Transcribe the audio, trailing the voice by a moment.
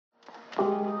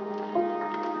Welcome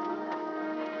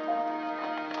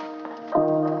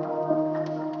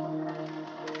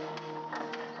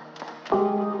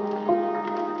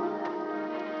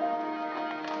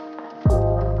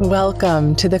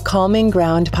to the Calming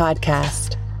Ground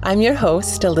podcast. I'm your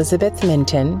host, Elizabeth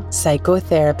Minton,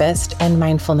 psychotherapist and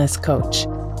mindfulness coach.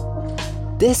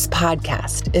 This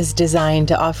podcast is designed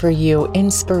to offer you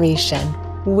inspiration,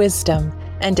 wisdom,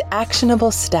 and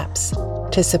actionable steps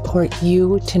to support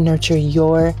you to nurture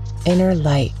your inner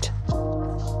light.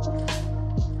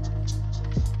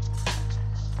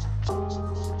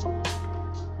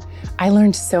 I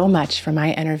learned so much from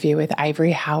my interview with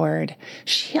Ivory Howard.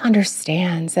 She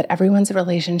understands that everyone's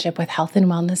relationship with health and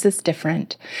wellness is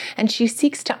different, and she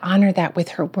seeks to honor that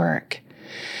with her work.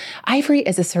 Ivory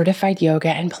is a certified yoga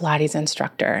and Pilates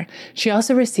instructor. She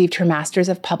also received her Master's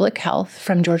of Public Health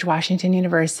from George Washington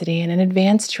University and an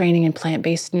advanced training in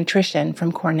plant-based nutrition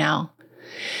from Cornell.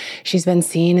 She's been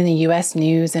seen in the U.S.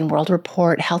 News and World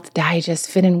Report, Health Digest,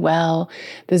 Fit and Well,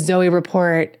 the Zoe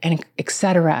Report, and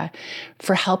etc.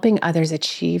 for helping others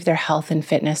achieve their health and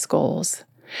fitness goals.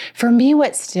 For me,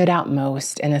 what stood out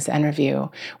most in this interview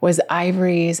was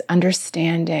Ivory's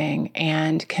understanding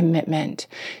and commitment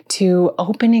to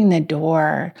opening the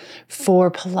door for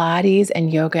Pilates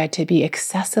and yoga to be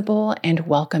accessible and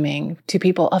welcoming to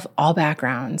people of all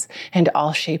backgrounds and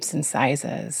all shapes and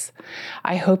sizes.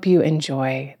 I hope you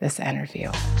enjoy this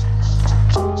interview.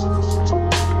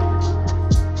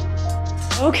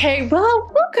 Okay,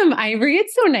 well, welcome, Ivory.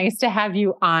 It's so nice to have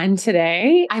you on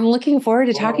today. I'm looking forward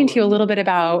to talking to you a little bit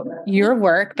about your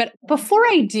work. But before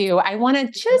I do, I want to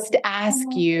just ask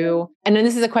you, and then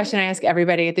this is a question I ask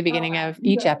everybody at the beginning of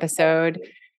each episode,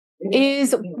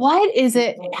 is what is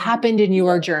it happened in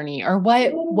your journey, or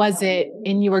what was it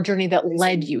in your journey that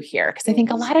led you here? Because I think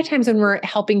a lot of times when we're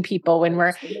helping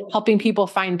people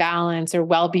find balance or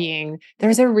well-being,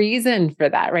 there's a reason for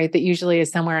that, right? That usually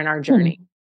is somewhere in our journey.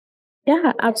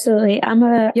 Yeah, absolutely. I'm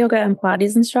a yoga and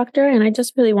Pilates instructor, and I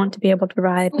just really want to be able to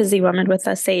provide busy women with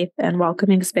a safe and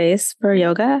welcoming space for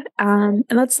yoga. And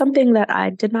that's something that I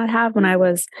did not have when I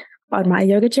was on my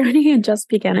yoga journey and just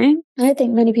beginning. And I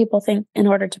think many people think in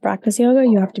order to practice yoga,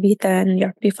 you have to be thin, you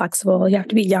have to be flexible, you have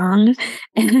to be young.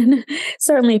 And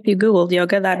certainly if you Googled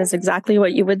yoga, that is exactly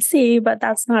what you would see, but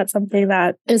that's not something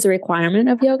that is a requirement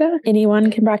of yoga.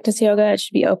 Anyone can practice yoga. It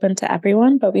should be open to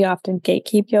everyone, but we often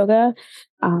gatekeep yoga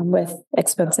with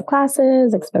expensive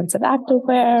classes, expensive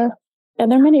activewear. And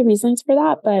there are many reasons for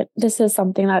that, but this is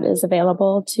something that is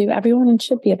available to everyone and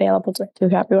should be available to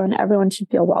everyone. Everyone should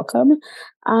feel welcome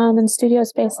in studio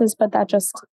spaces, but that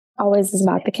just always is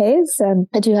not the case. And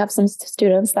I do have some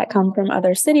students that come from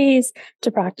other cities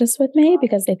to practice with me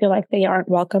because they feel like they aren't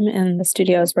welcome in the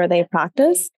studios where they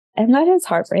practice. And that is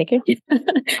heartbreaking.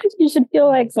 You should feel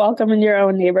like welcome in your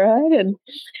own neighborhood and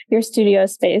your studio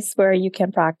space where you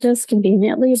can practice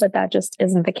conveniently, but that just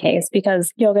isn't the case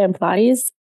because yoga and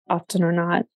Pilates often are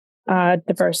not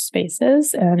diverse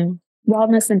spaces, and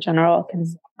wellness in general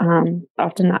can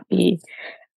often not be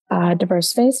a diverse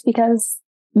space because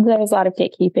there's a lot of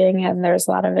gatekeeping and there's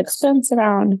a lot of expense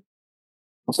around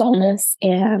wellness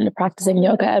and practicing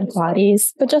yoga and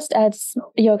Pilates. But just as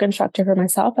a yoga instructor for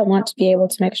myself, I want to be able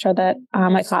to make sure that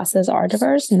my classes are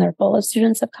diverse and they're full of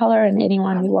students of color, and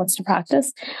anyone who wants to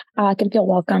practice can feel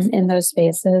welcome in those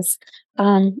spaces.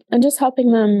 And just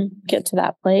helping them get to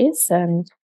that place and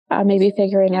maybe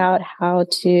figuring out how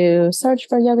to search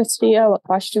for a yoga studio, what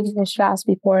questions they should ask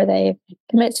before they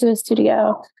commit to a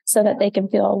studio so that they can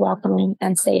feel welcome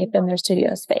and safe in their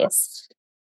studio space.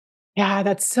 Yeah,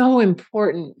 that's so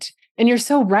important. And you're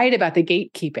so right about the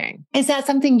gatekeeping. Is that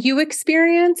something you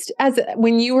experienced as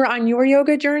when you were on your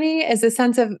yoga journey, as a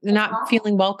sense of not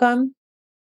feeling welcome?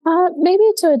 Maybe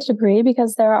to a degree,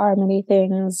 because there are many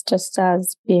things just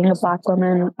as being a Black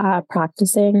woman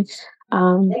practicing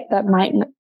that might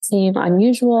seem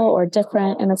unusual or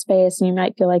different in a space, and you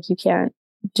might feel like you can't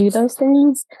do those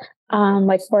things.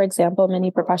 Like, for example,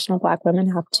 many professional Black women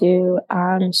have to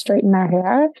straighten their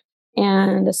hair,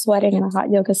 and sweating in a hot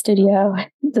yoga studio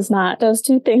those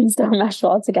two things don't mesh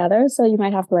well together. So you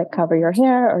might have to cover your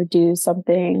hair or do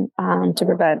something to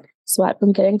prevent sweat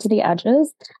from getting to the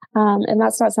edges. And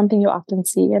that's not something you often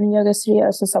see in a yoga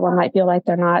studio. So someone might feel like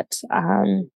they're not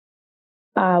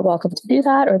welcome to do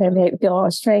that, or they may feel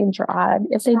strange or odd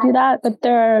if they do that. But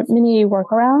there are many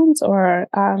workarounds, or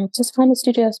just find a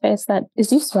studio space that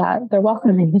is used to that. They're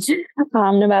welcoming,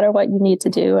 no matter what you need to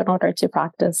do in order to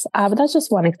practice. But that's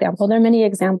just one example. There are many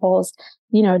examples,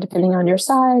 depending on your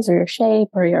size or your shape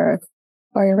or your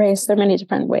or your race. There are many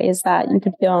different ways that you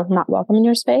could feel not welcome in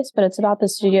your space, but it's about the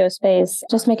studio space,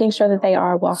 just making sure that they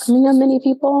are welcoming of many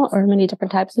people or many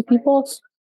different types of people.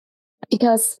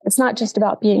 Because it's not just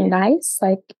about being nice,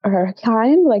 or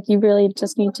kind, you really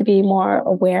just need to be more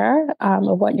aware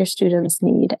of what your students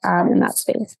need in that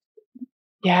space.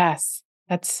 Yes,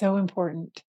 that's so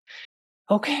important.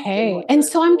 Okay. And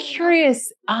so I'm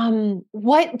curious,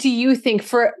 what do you think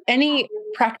for any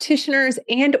practitioners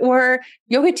and or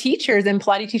yoga teachers and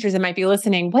Pilates teachers that might be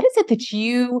listening, what is it that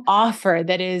you offer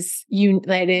that is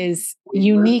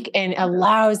unique and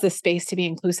allows the space to be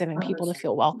inclusive and people to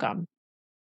feel welcome?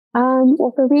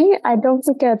 Well, for me, I don't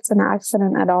think it's an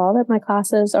accident at all that my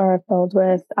classes are filled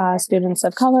with students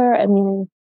of color. I mean,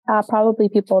 probably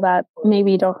people that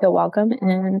maybe don't feel welcome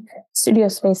in studio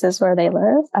spaces where they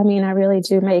live. I mean, I really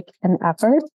do make an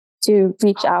effort to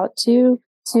reach out to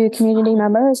community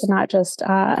members and not just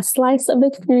a slice of the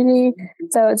community.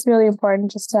 So it's really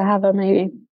important just to have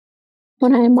maybe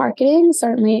when I am marketing,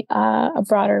 certainly a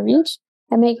broader reach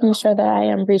and making sure that I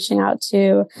am reaching out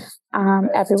to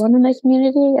everyone in the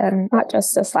community and not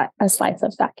just a slice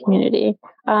of that community.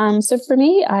 So for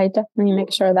me, I definitely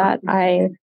make sure that I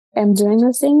am doing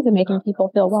those things and making people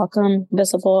feel welcome,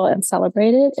 visible, and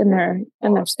celebrated in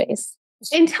their space.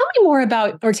 And tell me more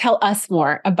about, or tell us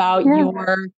more about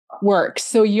your work.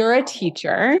 So you're a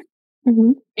teacher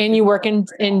and you work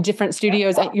in different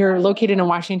studios. You're located in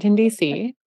Washington,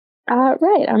 D.C.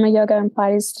 Right. I'm a yoga and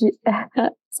Pilates,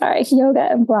 yoga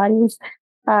and Pilates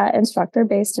instructor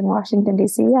based in Washington,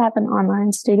 D.C. I have an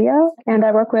online studio and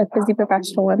I work with busy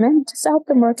professional women just to help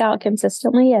them work out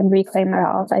consistently and reclaim their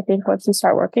health. I think once you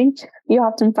start working, you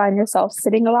often find yourself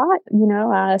sitting a lot,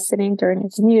 sitting during your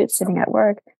commute, sitting at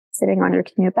work, sitting on your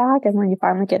commute back. And when you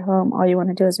finally get home, all you want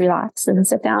to do is relax and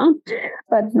sit down.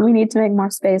 But we need to make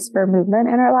more space for movement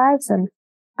in our lives. And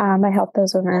I help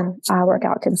those women work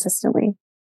out consistently.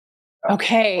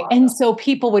 Okay. And so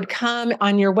people would come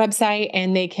on your website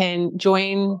and they can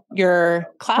join your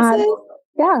classes?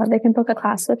 Yeah, they can book a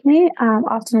class with me,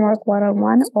 often work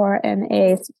one-on-one or in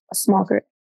a small group.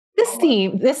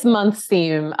 This month's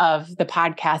theme of the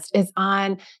podcast is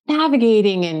on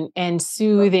navigating and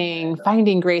soothing,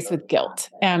 finding grace with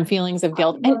guilt and feelings of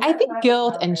guilt. And I think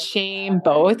guilt and shame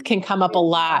both can come up a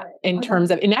lot in terms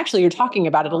of, and actually you're talking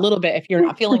about it a little bit if you're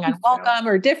not feeling unwelcome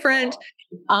or different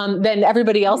than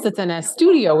everybody else that's in a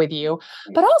studio with you.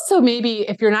 But also maybe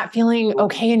if you're not feeling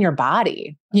okay in your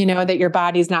body, that your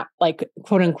body's not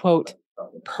quote unquote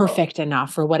perfect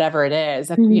enough or whatever it is,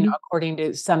 according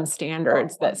to some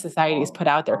standards that society's put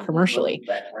out there commercially.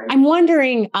 I'm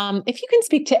wondering if you can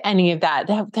speak to any of that,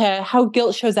 how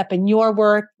guilt shows up in your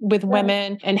work with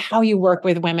women and how you work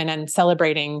with women and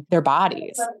celebrating their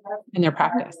bodies in their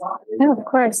practice. Yeah, of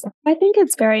course. I think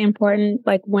it's very important,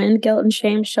 when guilt and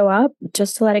shame show up,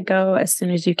 just to let it go as soon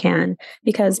as you can,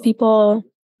 because people,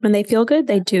 when they feel good,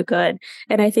 they do good.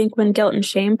 And I think when guilt and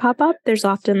shame pop up, there's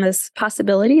often this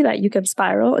possibility that you can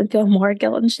spiral and feel more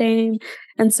guilt and shame.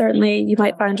 And certainly you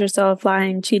might find yourself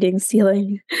lying, cheating,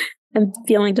 stealing, and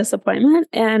feeling disappointment.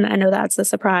 And I know that's a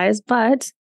surprise,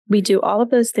 but we do all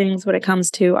of those things when it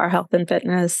comes to our health and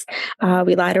fitness.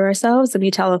 We lie to ourselves and we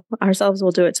tell ourselves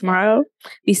we'll do it tomorrow.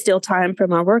 We steal time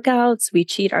from our workouts. We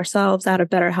cheat ourselves out of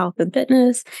better health and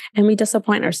fitness. And we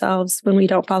disappoint ourselves when we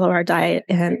don't follow our diet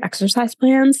and exercise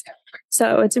plans.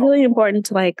 So it's really important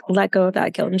to let go of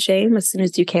that guilt and shame as soon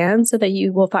as you can so that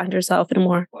you will find yourself in a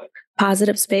more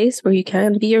positive space where you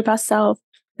can be your best self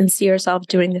and see yourself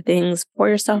doing the things for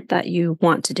yourself that you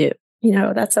want to do.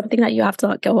 That's something that you have to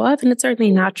let go of. And it's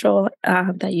certainly natural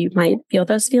that you might feel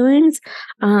those feelings,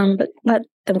 but let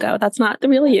them go. That's not the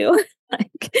real you.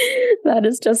 That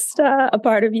is just a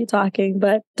part of you talking,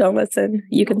 but don't listen.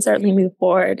 You can certainly move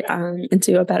forward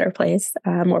into a better place,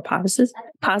 more positive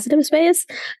space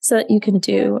so that you can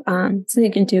do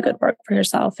good work for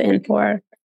yourself and for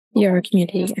your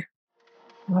community.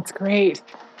 That's great.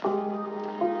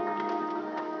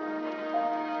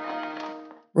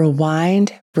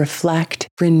 Rewind, reflect,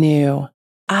 renew.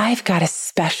 I've got a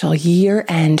special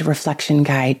year-end reflection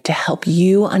guide to help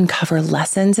you uncover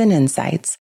lessons and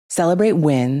insights, celebrate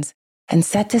wins, and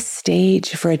set the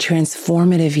stage for a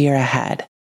transformative year ahead.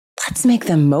 Let's make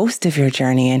the most of your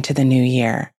journey into the new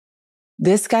year.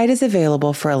 This guide is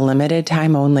available for a limited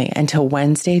time only until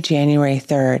Wednesday, January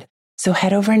 3rd. So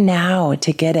head over now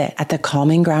to get it at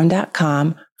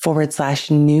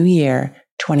thecalmingground.com/New Year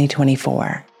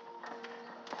 2024.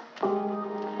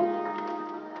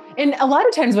 And a lot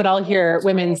of times what I'll hear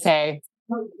women say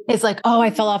is oh,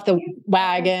 I fell off the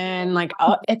wagon.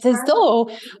 It's as though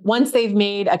once they've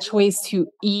made a choice to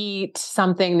eat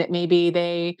something that maybe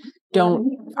they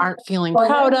don't aren't feeling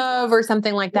proud of or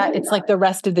something like that, it's like the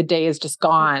rest of the day is just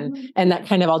gone. And that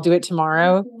kind of I'll do it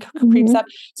tomorrow creeps up.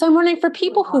 So I'm wondering, for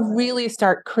people who really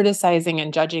start criticizing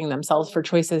and judging themselves for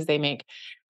choices they make,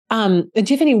 do you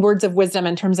have any words of wisdom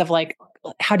in terms of like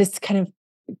how to kind of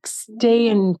stay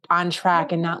on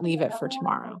track and not leave it for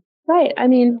tomorrow? Right. I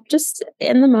mean, just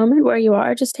in the moment where you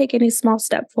are, just take any small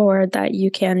step forward that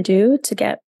you can do to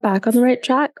get back on the right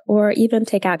track, or even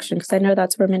take action. Because I know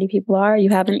that's where many people are. You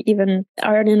haven't even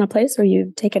aren't in a place where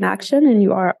you've taken action and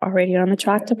you are already on the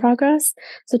track to progress.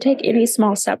 So take any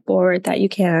small step forward that you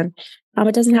can.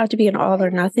 It doesn't have to be an all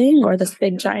or nothing or this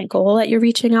big giant goal that you're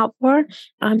reaching out for.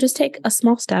 Just take a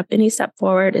small step. Any step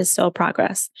forward is still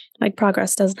progress. Like,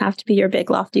 progress doesn't have to be your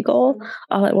big lofty goal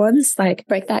all at once. Like,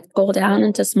 break that goal down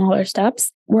into smaller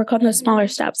steps. Work on those smaller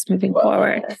steps moving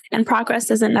forward. And progress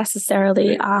isn't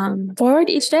necessarily forward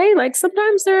each day. Like,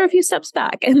 sometimes there are a few steps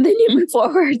back and then you move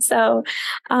forward. So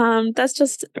that's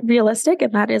just realistic,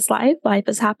 and that is life. Life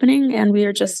is happening, and we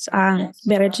are just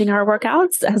managing our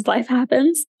workouts as life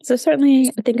happens. So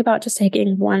certainly think about just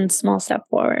taking one small step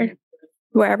forward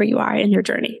wherever you are in your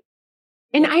journey.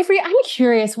 And Ivory, I'm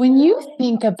curious, when you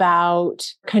think about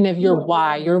kind of your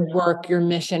why, your work, your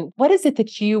mission, what is it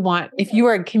that you want, if you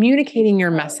are communicating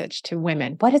your message to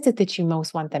women, what is it that you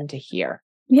most want them to hear?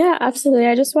 Yeah, absolutely.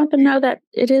 I just want them to know that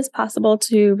it is possible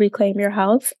to reclaim your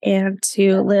health and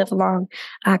to live a long,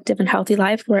 active, and healthy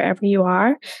life wherever you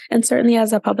are. And certainly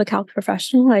as a public health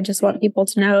professional, I just want people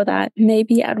to know that may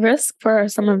be at risk for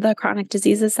some of the chronic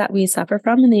diseases that we suffer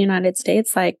from in the United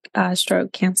States, like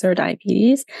stroke, cancer,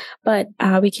 diabetes, but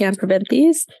we can prevent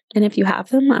these. And if you have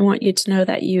them, I want you to know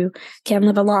that you can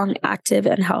live a long, active,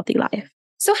 and healthy life.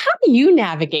 So how do you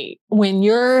navigate when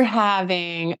you're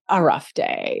having a rough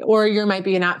day, or you might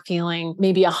be not feeling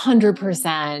maybe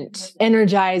 100%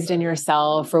 energized in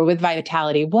yourself or with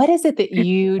vitality? What is it that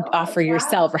you offer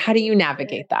yourself, or how do you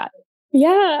navigate that?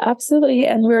 Yeah, absolutely.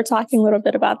 And we were talking a little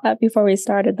bit about that before we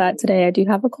started, that today I do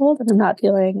have a cold and I'm not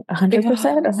feeling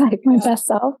 100% of like my best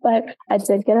self, but I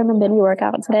did get in a mini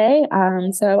workout today.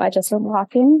 So I just went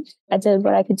walking. I did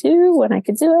what I could do when I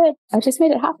could do it. I just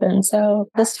made it happen. So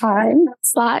this time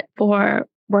slot for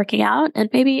working out, and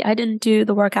maybe I didn't do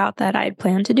the workout that I'd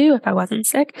planned to do if I wasn't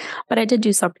sick, but I did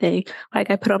do something.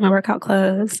 Like, I put on my workout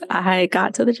clothes, I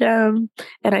got to the gym,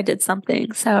 and I did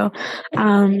something. So,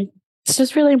 it's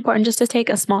just really important just to take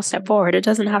a small step forward. It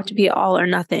doesn't have to be all or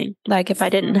nothing. Like, if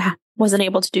I wasn't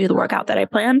able to do the workout that I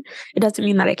planned, it doesn't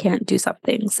mean that I can't do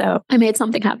something. So I made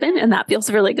something happen, and that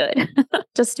feels really good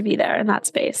just to be there in that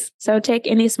space. So take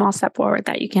any small step forward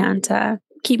that you can to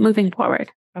keep moving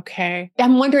forward. Okay.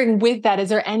 I'm wondering, with that, is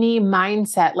there any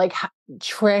mindset, like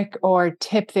trick or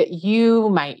tip that you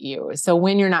might use? So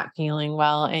when you're not feeling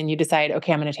well and you decide,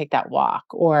 okay, I'm going to take that walk,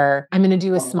 or I'm going to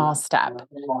do a small step.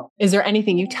 Is there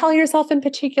anything you tell yourself in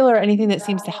particular, or anything that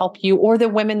seems to help you or the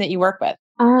women that you work with?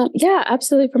 Yeah,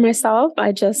 absolutely. For myself,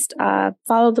 I just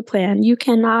follow the plan. You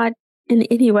cannot in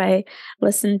any way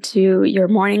listen to your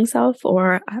morning self,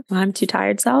 or I'm too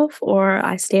tired self, or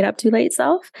I stayed up too late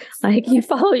self. Like, you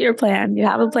follow your plan. You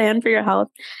have a plan for your health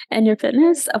and your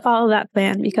fitness. Follow that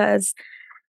plan, because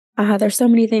there's so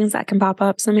many things that can pop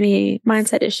up, so many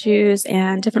mindset issues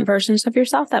and different versions of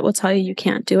yourself that will tell you you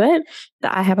can't do it.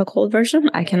 That I have a cold version.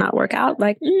 I cannot work out.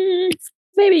 Like,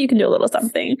 maybe you can do a little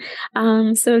something.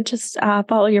 So just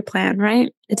follow your plan,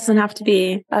 right? It doesn't have to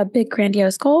be a big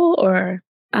grandiose goal, or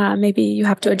maybe you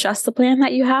have to adjust the plan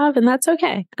that you have, and that's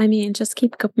okay. I mean, just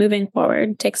keep moving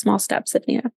forward, take small steps if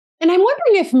needed. And I'm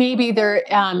wondering if maybe there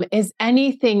is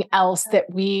anything else that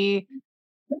we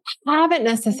haven't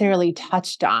necessarily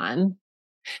touched on.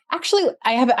 Actually,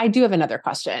 I do have another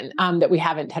question that we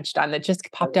haven't touched on that just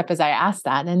popped up as I asked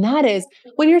that. And that is,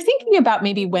 when you're thinking about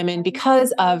maybe women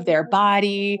because of their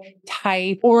body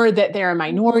type, or that they're a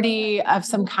minority of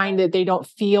some kind, that they don't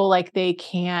feel like they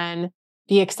can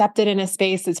be accepted in a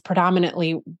space that's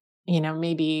predominantly,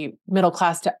 maybe middle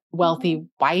class to wealthy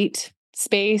white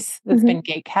space that's been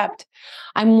gate kept.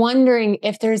 I'm wondering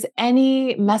if there's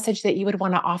any message that you would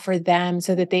want to offer them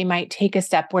so that they might take a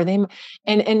step where they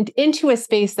and into a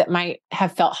space that might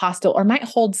have felt hostile or might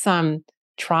hold some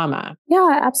trauma.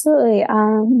 Yeah, absolutely.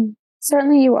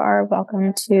 Certainly, you are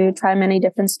welcome to try many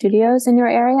different studios in your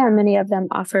area, and many of them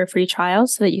offer free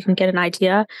trials so that you can get an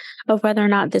idea of whether or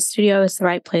not this studio is the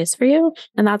right place for you.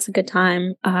 And that's a good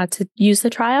time to use the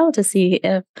trial to see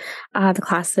if the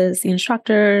classes, the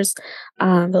instructors,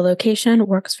 the location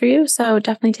works for you. So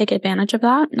definitely take advantage of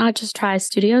that. Not just try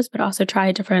studios, but also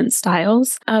try different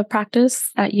styles of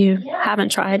practice that you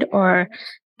haven't tried or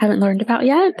haven't learned about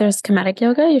yet. There's Kemetic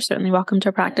yoga. You're certainly welcome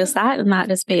to practice that. And that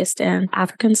is based in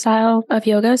African style of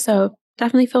yoga. So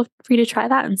definitely feel free to try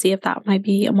that and see if that might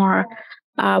be a more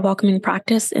welcoming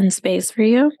practice in space for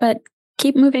you. But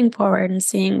keep moving forward and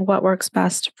seeing what works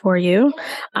best for you.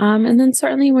 And then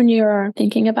certainly when you're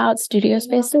thinking about studio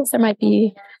spaces, there might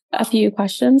be a few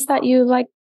questions that you like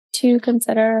to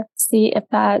consider, see if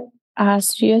that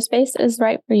studio space is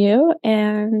right for you,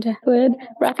 and would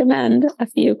recommend a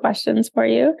few questions for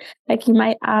you. Like you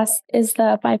might ask, is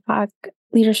the BIPOC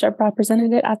leadership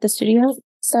represented at the studio?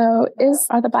 So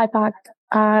are the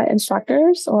BIPOC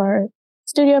instructors or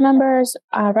studio members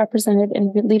represented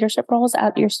in leadership roles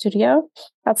at your studio?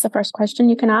 That's the first question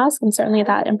you can ask. And certainly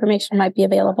that information might be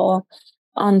available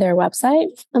on their website.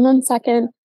 And then second,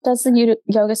 does the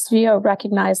yoga studio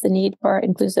recognize the need for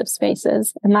inclusive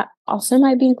spaces? And that also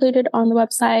might be included on the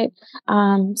website.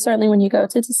 Certainly when you go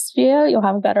to the studio, you'll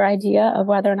have a better idea of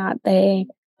whether or not they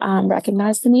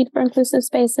recognize the need for inclusive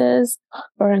spaces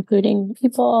or including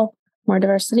people, more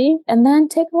diversity. And then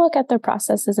take a look at their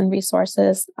processes and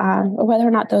resources, or whether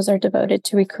or not those are devoted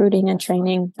to recruiting and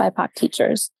training BIPOC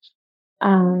teachers.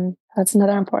 That's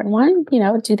another important one.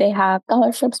 Do they have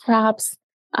scholarships perhaps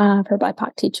for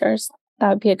BIPOC teachers? That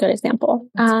would be a good example.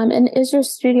 And is your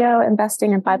studio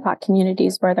investing in BIPOC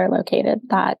communities where they're located?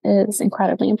 That is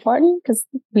incredibly important because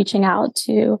reaching out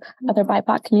to other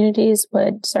BIPOC communities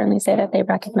would certainly say that they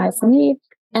recognize the need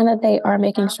and that they are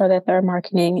making sure that their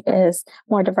marketing is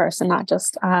more diverse and not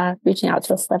just reaching out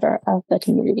to a sliver of the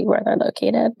community where they're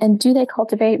located. And do they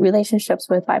cultivate relationships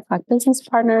with BIPOC business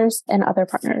partners and other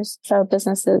partners? So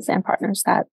businesses and partners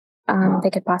that they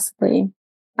could possibly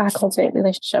cultivate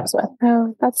relationships with.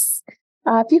 So that's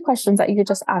a few questions that you could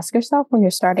just ask yourself when you're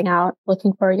starting out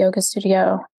looking for a yoga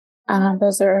studio.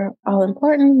 Those are all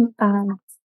important,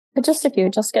 but just a few,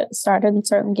 just get started and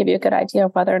certainly give you a good idea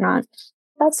of whether or not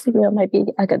that studio might be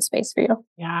a good space for you.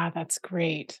 Yeah, that's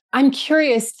great. I'm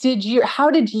curious, how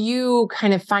did you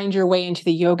kind of find your way into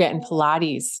the yoga and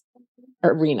Pilates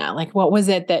arena? Like, what was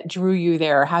it that drew you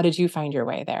there? How did you find your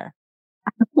way there?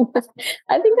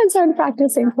 I think I started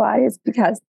practicing Pilates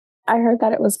because I heard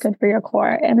that it was good for your core,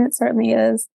 and it certainly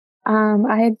is.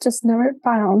 I had just never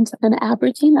found an ab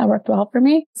routine that worked well for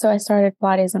me. So I started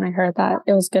Pilates when I heard that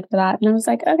it was good for that. And I was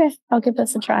like, okay, I'll give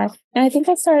this a try. And I think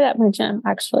I started at my gym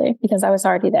actually, because I was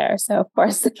already there. So of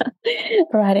course,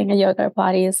 providing a yoga or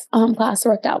Pilates class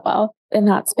worked out well in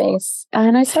that space.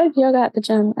 And I started yoga at the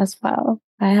gym as well.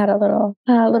 I had a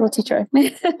little teacher,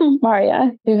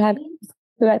 Maria, who had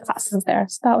classes there.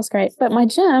 So that was great. But my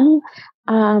gym,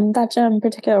 that gym in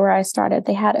particular where I started,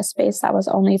 they had a space that was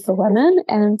only for women.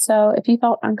 And so if you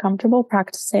felt uncomfortable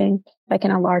practicing like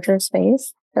in a larger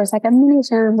space, there was like a mini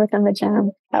gym within the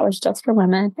gym that was just for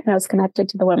women, and it was connected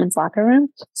to the women's locker room.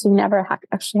 So you never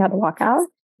actually had to walk out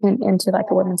into like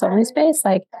a women's only space.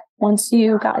 Like once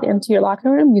you got into your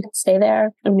locker room, you could stay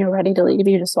there, and when you're ready to leave,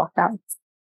 you just walked out.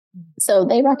 So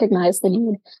they recognized the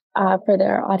need for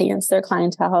their audience, their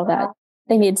clientele, that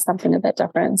they need something a bit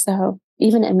different. So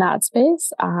even in that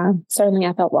space, certainly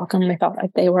I felt welcome. I felt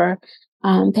like they were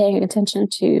paying attention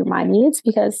to my needs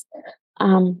because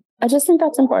I just think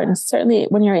that's important. Certainly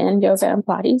when you're in yoga and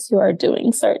Pilates, you are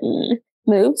doing certain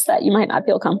moves that you might not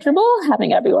feel comfortable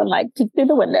having everyone like peek through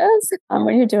the windows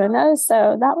when you're doing those.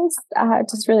 So that was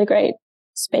just really great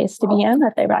space to be in,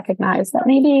 that they recognize that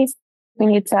maybe we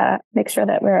need to make sure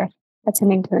that we're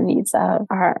attending to the needs of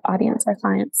our audience, our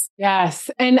clients. Yes.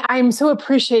 And I'm so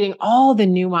appreciating all the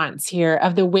nuance here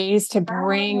of the ways to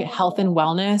bring health and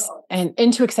wellness and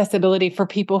into accessibility for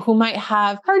people who might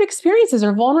have hard experiences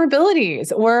or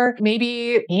vulnerabilities, or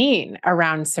maybe pain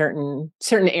around certain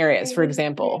areas, for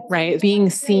example, right?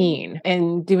 Being seen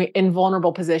and doing in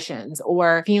vulnerable positions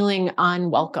or feeling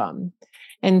unwelcome.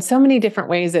 And so many different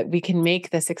ways that we can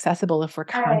make this accessible if we're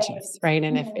conscious, right?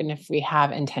 And if we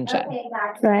have intention.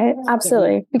 Right.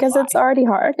 Absolutely. Because it's already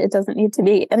hard. It doesn't need to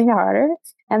be any harder.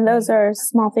 And those are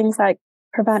small things that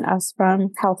prevent us from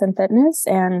health and fitness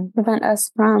and prevent us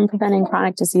from preventing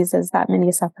chronic diseases that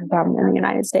many suffer from in the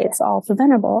United States, all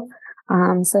preventable.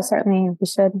 So certainly we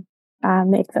should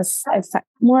make this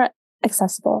more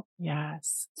accessible.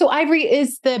 Yes. So Ivory,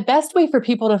 is the best way for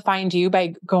people to find you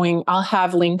by going, I'll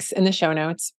have links in the show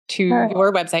notes to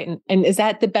your website. And is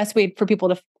that the best way for people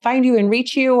to find you and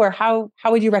reach you? Or how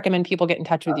would you recommend people get in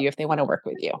touch with you if they want to work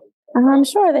with you? I'm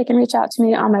sure they can reach out to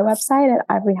me on my website at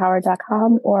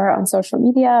ivoryhoward.com or on social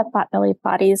media, Flatbelly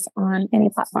Pilates on any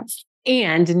platform.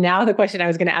 And now the question I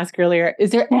was going to ask earlier,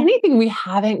 is there anything we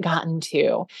haven't gotten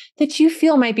to that you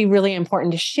feel might be really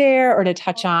important to share or to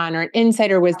touch on, or an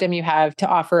insight or wisdom you have to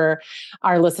offer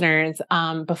our listeners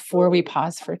before we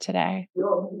pause for today?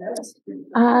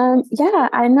 I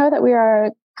know that we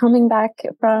are coming back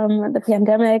from the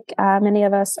pandemic, many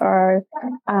of us are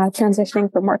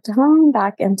transitioning from work to home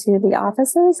back into the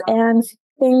offices, and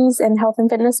things in health and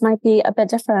fitness might be a bit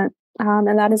different.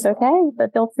 And that is okay,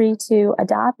 but feel free to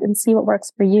adapt and see what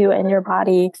works for you and your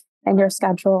body and your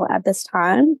schedule at this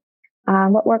time.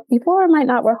 What worked before might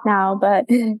not work now, but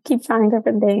keep trying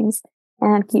different things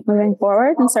and keep moving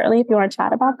forward. And certainly if you want to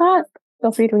chat about that,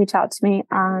 feel free to reach out to me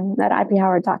at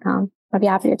ivoryhoward.com. I'd be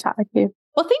happy to chat with you.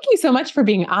 Well, thank you so much for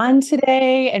being on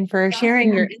today and for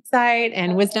sharing your insight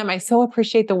and wisdom. I so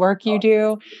appreciate the work you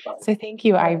do. So thank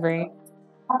you, Ivory.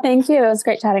 Thank you. It was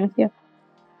great chatting with you.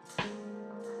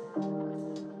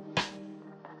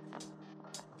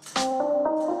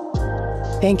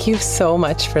 Thank you so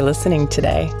much for listening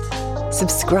today.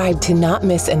 Subscribe to not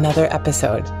miss another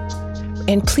episode.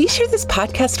 And please share this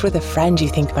podcast with a friend you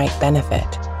think might benefit.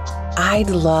 I'd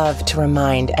love to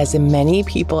remind as many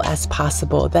people as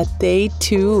possible that they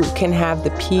too can have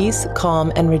the peace,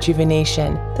 calm, and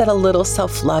rejuvenation that a little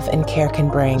self-love and care can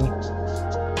bring.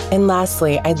 And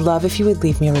lastly, I'd love if you would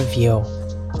leave me a review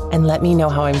and let me know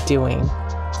how I'm doing.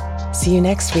 See you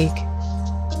next week.